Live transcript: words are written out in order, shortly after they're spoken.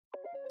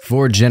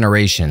For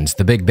generations,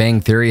 the Big Bang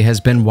Theory has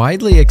been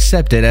widely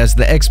accepted as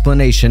the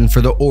explanation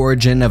for the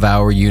origin of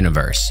our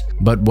universe.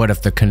 But what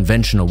if the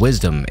conventional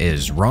wisdom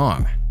is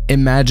wrong?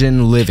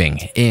 Imagine living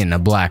in a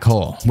black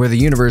hole, where the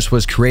universe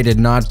was created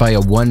not by a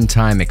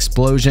one-time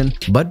explosion,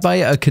 but by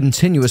a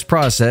continuous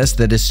process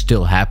that is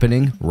still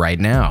happening right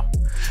now.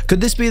 Could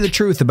this be the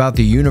truth about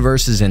the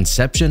universe's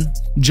inception?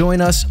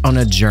 Join us on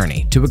a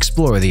journey to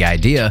explore the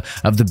idea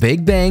of the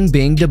Big Bang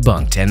being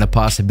debunked and the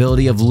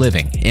possibility of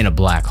living in a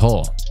black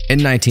hole. In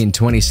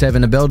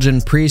 1927, a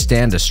Belgian priest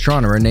and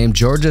astronomer named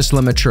Georges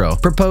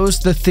Lemaître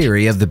proposed the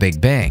theory of the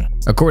Big Bang.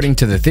 According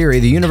to the theory,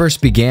 the universe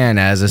began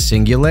as a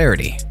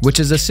singularity, which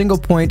is a single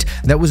point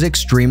that was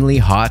extremely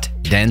hot,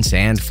 dense,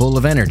 and full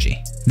of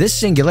energy. This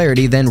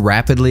singularity then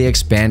rapidly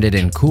expanded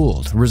and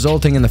cooled,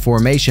 resulting in the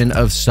formation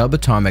of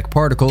subatomic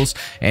particles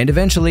and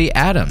eventually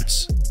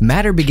atoms.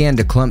 Matter began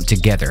to clump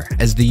together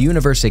as the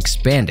universe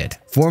expanded,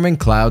 forming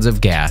clouds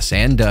of gas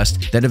and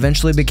dust that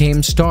eventually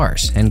became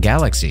stars and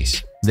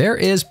galaxies. There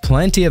is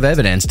plenty of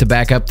evidence to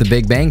back up the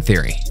Big Bang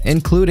Theory,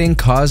 including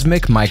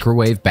cosmic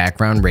microwave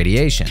background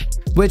radiation,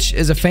 which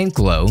is a faint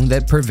glow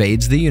that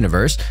pervades the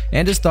universe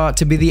and is thought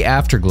to be the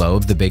afterglow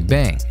of the Big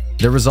Bang.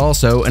 There was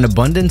also an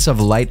abundance of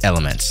light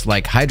elements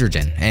like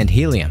hydrogen and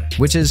helium,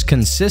 which is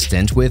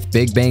consistent with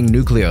Big Bang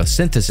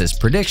nucleosynthesis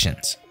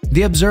predictions.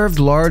 The observed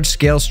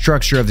large-scale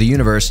structure of the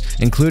universe,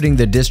 including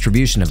the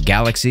distribution of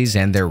galaxies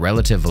and their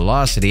relative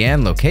velocity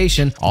and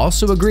location,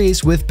 also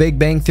agrees with Big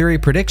Bang Theory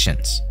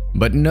predictions.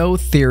 But no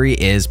theory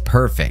is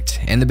perfect,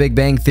 and the Big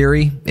Bang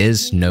Theory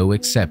is no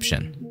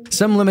exception.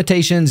 Some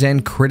limitations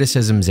and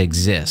criticisms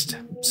exist,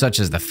 such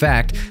as the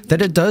fact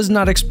that it does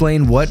not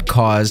explain what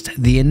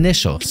caused the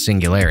initial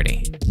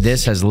singularity.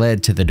 This has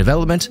led to the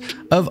development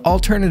of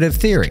alternative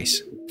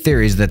theories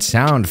that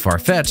sound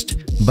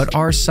far-fetched but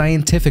are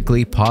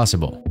scientifically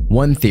possible.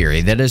 One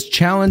theory that is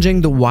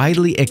challenging the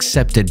widely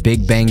accepted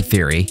Big Bang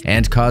Theory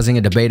and causing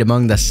a debate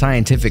among the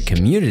scientific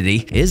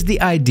community is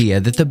the idea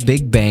that the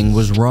Big Bang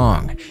was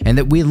wrong and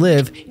that we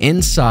live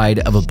inside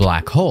of a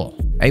black hole.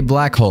 A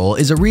black hole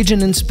is a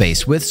region in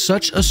space with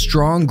such a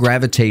strong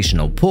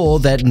gravitational pull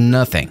that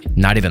nothing,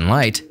 not even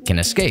light, can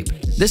escape.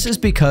 This is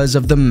because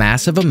of the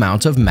massive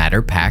amount of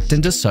matter packed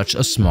into such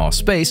a small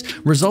space,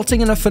 resulting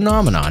in a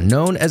phenomenon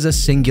known as a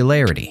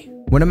singularity.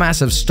 When a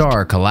massive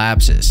star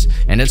collapses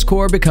and its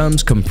core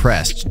becomes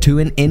compressed to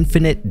an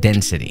infinite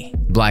density,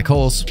 black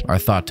holes are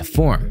thought to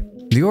form.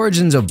 The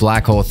origins of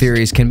black hole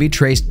theories can be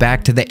traced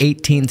back to the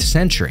 18th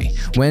century,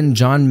 when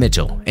John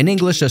Mitchell, an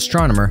English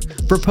astronomer,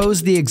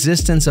 proposed the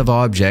existence of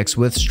objects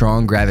with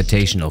strong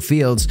gravitational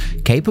fields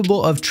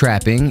capable of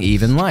trapping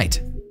even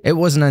light. It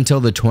wasn't until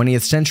the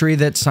 20th century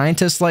that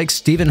scientists like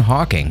Stephen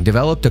Hawking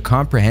developed a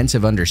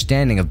comprehensive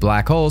understanding of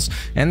black holes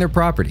and their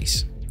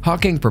properties.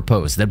 Hawking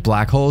proposed that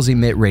black holes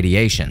emit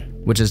radiation,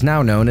 which is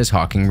now known as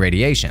Hawking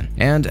radiation,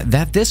 and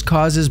that this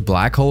causes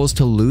black holes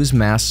to lose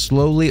mass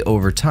slowly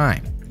over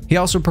time. He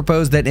also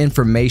proposed that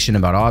information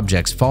about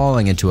objects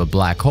falling into a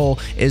black hole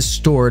is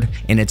stored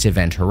in its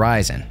event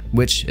horizon,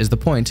 which is the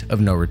point of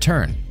no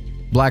return.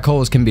 Black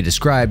holes can be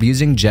described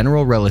using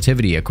general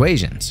relativity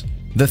equations.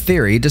 The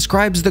theory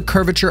describes the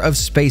curvature of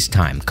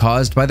space-time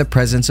caused by the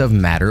presence of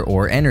matter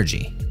or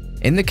energy.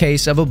 In the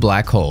case of a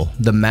black hole,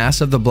 the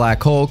mass of the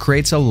black hole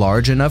creates a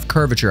large enough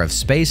curvature of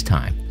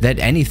space-time that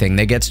anything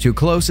that gets too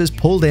close is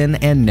pulled in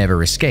and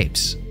never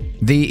escapes.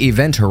 The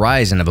event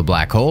horizon of a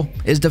black hole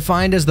is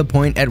defined as the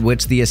point at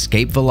which the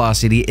escape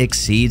velocity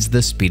exceeds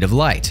the speed of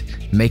light,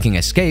 making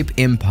escape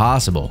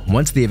impossible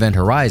once the event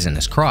horizon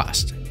is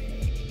crossed.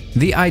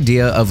 The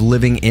idea of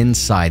living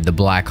inside the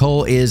black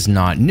hole is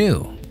not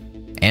new,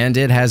 and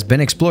it has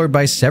been explored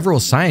by several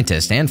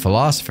scientists and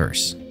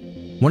philosophers.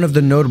 One of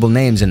the notable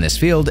names in this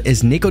field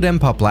is Nikodem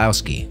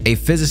Poplawski, a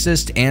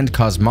physicist and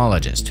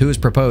cosmologist who has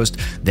proposed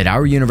that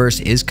our universe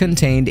is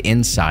contained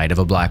inside of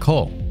a black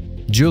hole.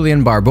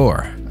 Julian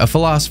Barbour, a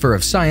philosopher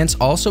of science,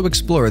 also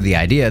explored the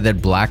idea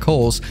that black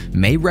holes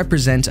may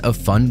represent a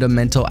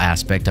fundamental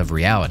aspect of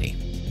reality.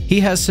 He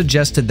has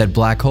suggested that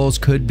black holes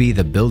could be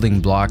the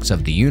building blocks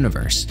of the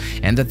universe,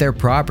 and that their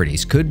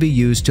properties could be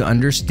used to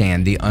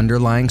understand the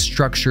underlying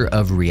structure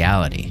of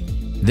reality.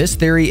 This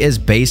theory is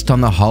based on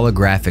the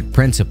holographic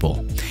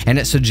principle, and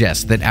it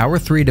suggests that our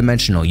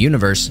three-dimensional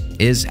universe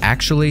is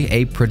actually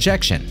a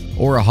projection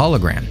or a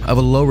hologram of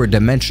a lower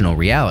dimensional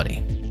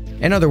reality.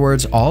 In other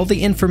words, all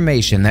the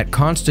information that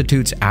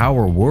constitutes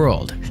our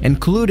world,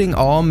 including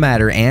all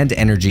matter and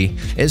energy,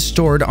 is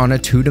stored on a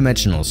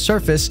two-dimensional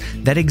surface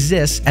that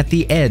exists at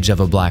the edge of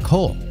a black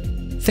hole.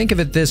 Think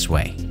of it this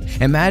way.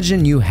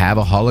 Imagine you have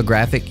a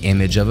holographic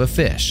image of a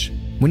fish.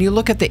 When you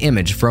look at the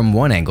image from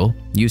one angle,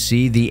 you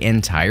see the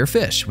entire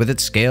fish with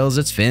its scales,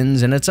 its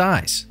fins, and its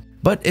eyes.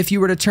 But if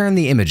you were to turn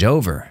the image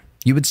over,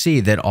 you would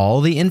see that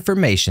all the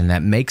information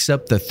that makes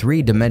up the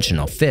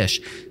three-dimensional fish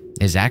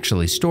is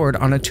actually stored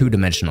on a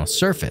two-dimensional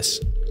surface.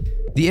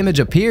 The image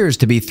appears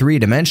to be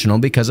three-dimensional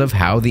because of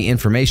how the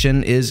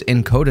information is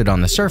encoded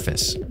on the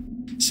surface.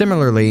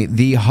 Similarly,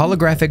 the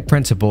holographic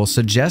principle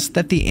suggests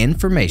that the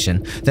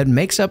information that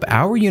makes up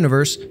our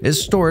universe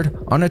is stored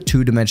on a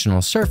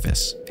two-dimensional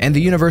surface, and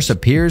the universe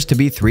appears to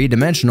be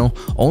three-dimensional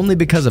only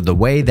because of the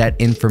way that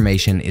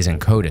information is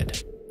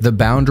encoded. The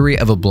boundary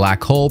of a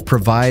black hole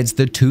provides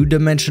the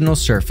two-dimensional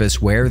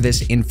surface where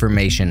this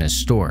information is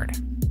stored.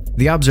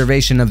 The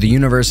observation of the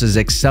universe's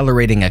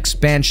accelerating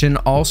expansion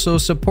also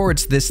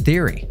supports this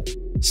theory.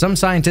 Some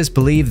scientists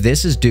believe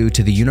this is due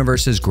to the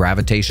universe's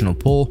gravitational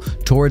pull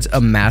towards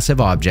a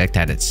massive object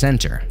at its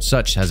center,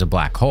 such as a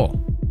black hole.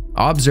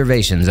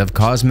 Observations of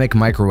cosmic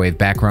microwave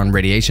background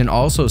radiation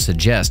also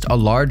suggest a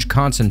large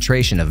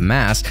concentration of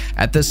mass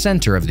at the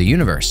center of the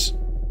universe,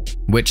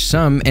 which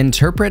some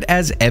interpret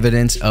as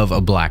evidence of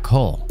a black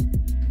hole.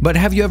 But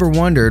have you ever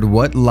wondered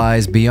what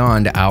lies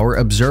beyond our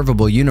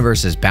observable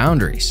universe's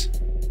boundaries?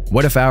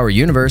 What if our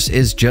universe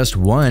is just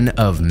one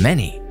of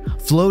many,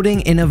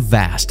 floating in a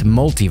vast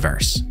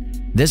multiverse?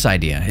 This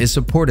idea is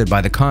supported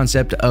by the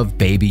concept of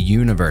baby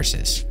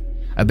universes.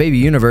 A baby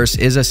universe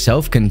is a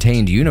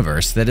self-contained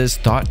universe that is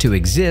thought to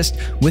exist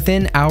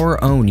within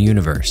our own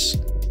universe.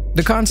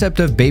 The concept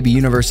of baby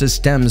universes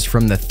stems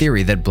from the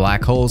theory that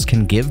black holes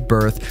can give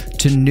birth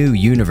to new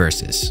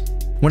universes.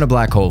 When a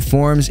black hole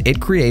forms,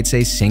 it creates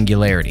a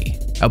singularity,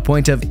 a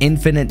point of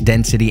infinite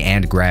density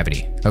and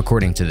gravity,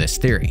 according to this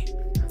theory.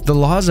 The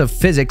laws of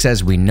physics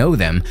as we know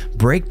them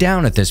break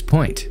down at this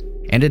point,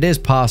 and it is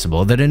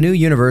possible that a new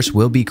universe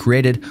will be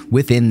created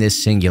within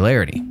this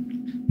singularity.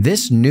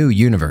 This new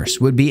universe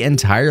would be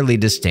entirely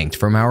distinct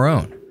from our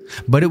own,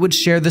 but it would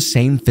share the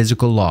same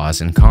physical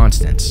laws and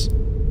constants.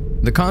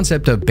 The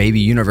concept of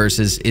baby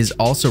universes is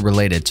also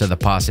related to the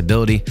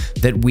possibility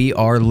that we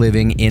are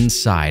living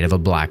inside of a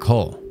black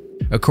hole.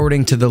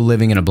 According to the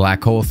living in a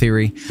black hole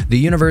theory, the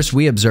universe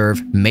we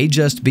observe may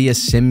just be a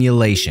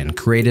simulation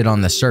created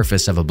on the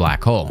surface of a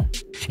black hole.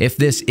 If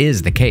this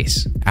is the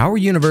case, our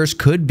universe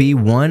could be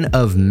one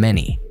of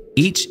many,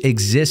 each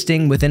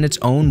existing within its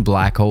own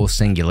black hole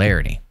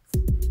singularity.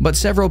 But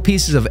several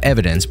pieces of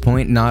evidence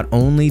point not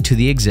only to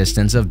the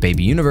existence of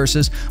baby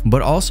universes,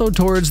 but also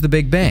towards the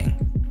Big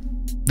Bang.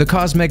 The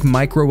cosmic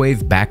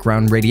microwave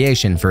background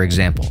radiation, for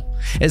example,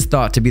 is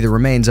thought to be the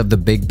remains of the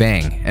Big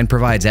Bang and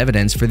provides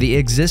evidence for the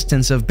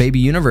existence of baby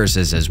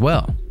universes as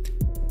well.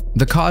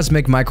 The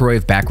cosmic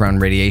microwave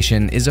background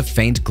radiation is a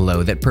faint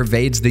glow that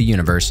pervades the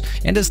universe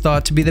and is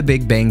thought to be the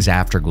Big Bang's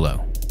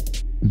afterglow.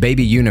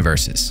 Baby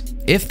universes,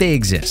 if they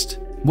exist,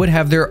 would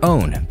have their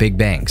own Big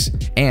Bangs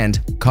and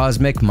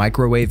cosmic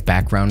microwave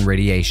background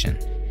radiation.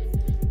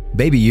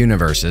 Baby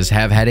universes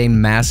have had a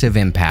massive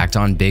impact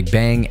on Big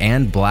Bang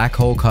and black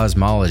hole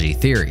cosmology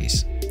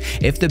theories.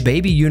 If the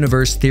baby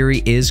universe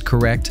theory is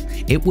correct,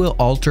 it will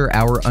alter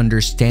our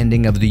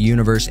understanding of the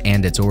universe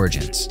and its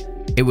origins.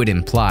 It would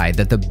imply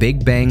that the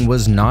Big Bang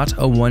was not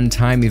a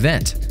one-time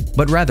event,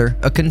 but rather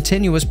a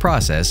continuous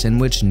process in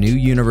which new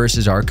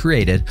universes are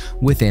created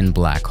within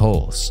black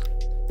holes.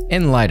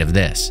 In light of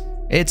this,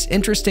 it's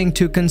interesting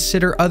to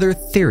consider other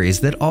theories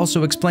that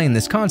also explain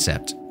this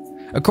concept.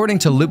 According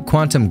to loop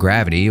quantum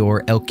gravity,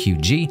 or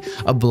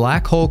LQG, a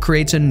black hole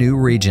creates a new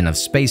region of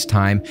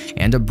space-time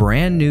and a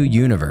brand new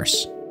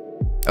universe.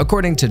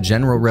 According to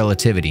general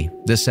relativity,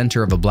 the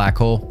center of a black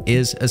hole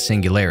is a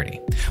singularity,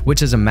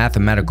 which is a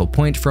mathematical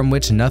point from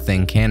which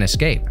nothing can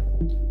escape.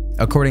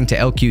 According to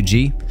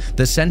LQG,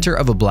 the center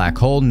of a black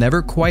hole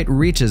never quite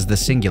reaches the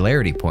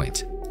singularity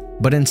point,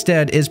 but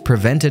instead is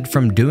prevented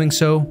from doing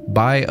so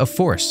by a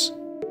force.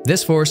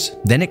 This force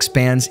then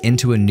expands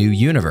into a new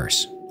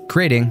universe,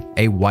 creating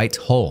a white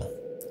hole.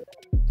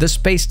 The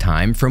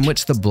space-time from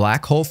which the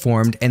black hole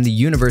formed and the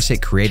universe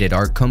it created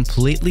are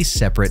completely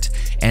separate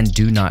and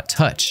do not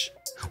touch,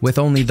 with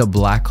only the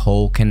black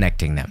hole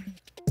connecting them.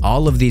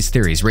 All of these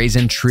theories raise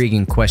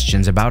intriguing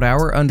questions about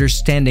our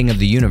understanding of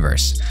the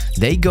universe.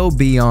 They go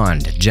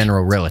beyond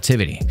general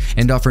relativity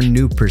and offer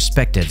new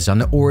perspectives on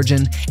the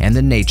origin and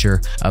the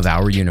nature of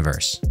our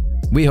universe.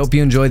 We hope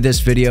you enjoyed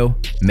this video.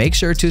 Make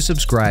sure to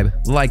subscribe,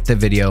 like the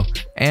video,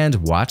 and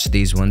watch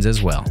these ones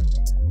as well.